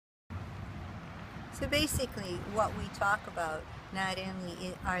So basically what we talk about not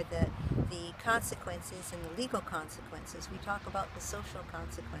only are the consequences and the legal consequences, we talk about the social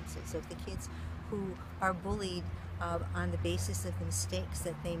consequences of the kids who are bullied on the basis of the mistakes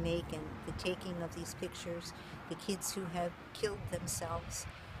that they make and the taking of these pictures, the kids who have killed themselves.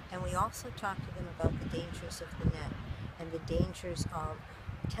 And we also talk to them about the dangers of the net and the dangers of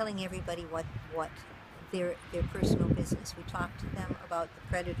telling everybody what their personal business. We talk to them about the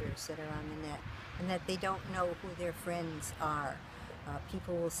predators that are on the net and that they don't know who their friends are.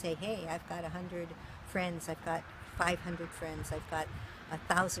 People will say, hey, I've got 100 friends, I've got 500 friends, I've got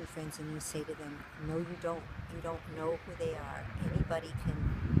 1,000 friends, and you say to them, no, you don't know who they are. Anybody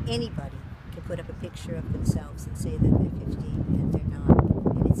can put up a picture of themselves and say that they're 50 and they're not,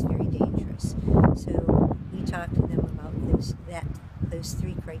 and it's very dangerous. So we talk to them about those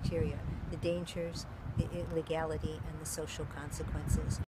three criteria: the dangers, the illegality, and the social consequences.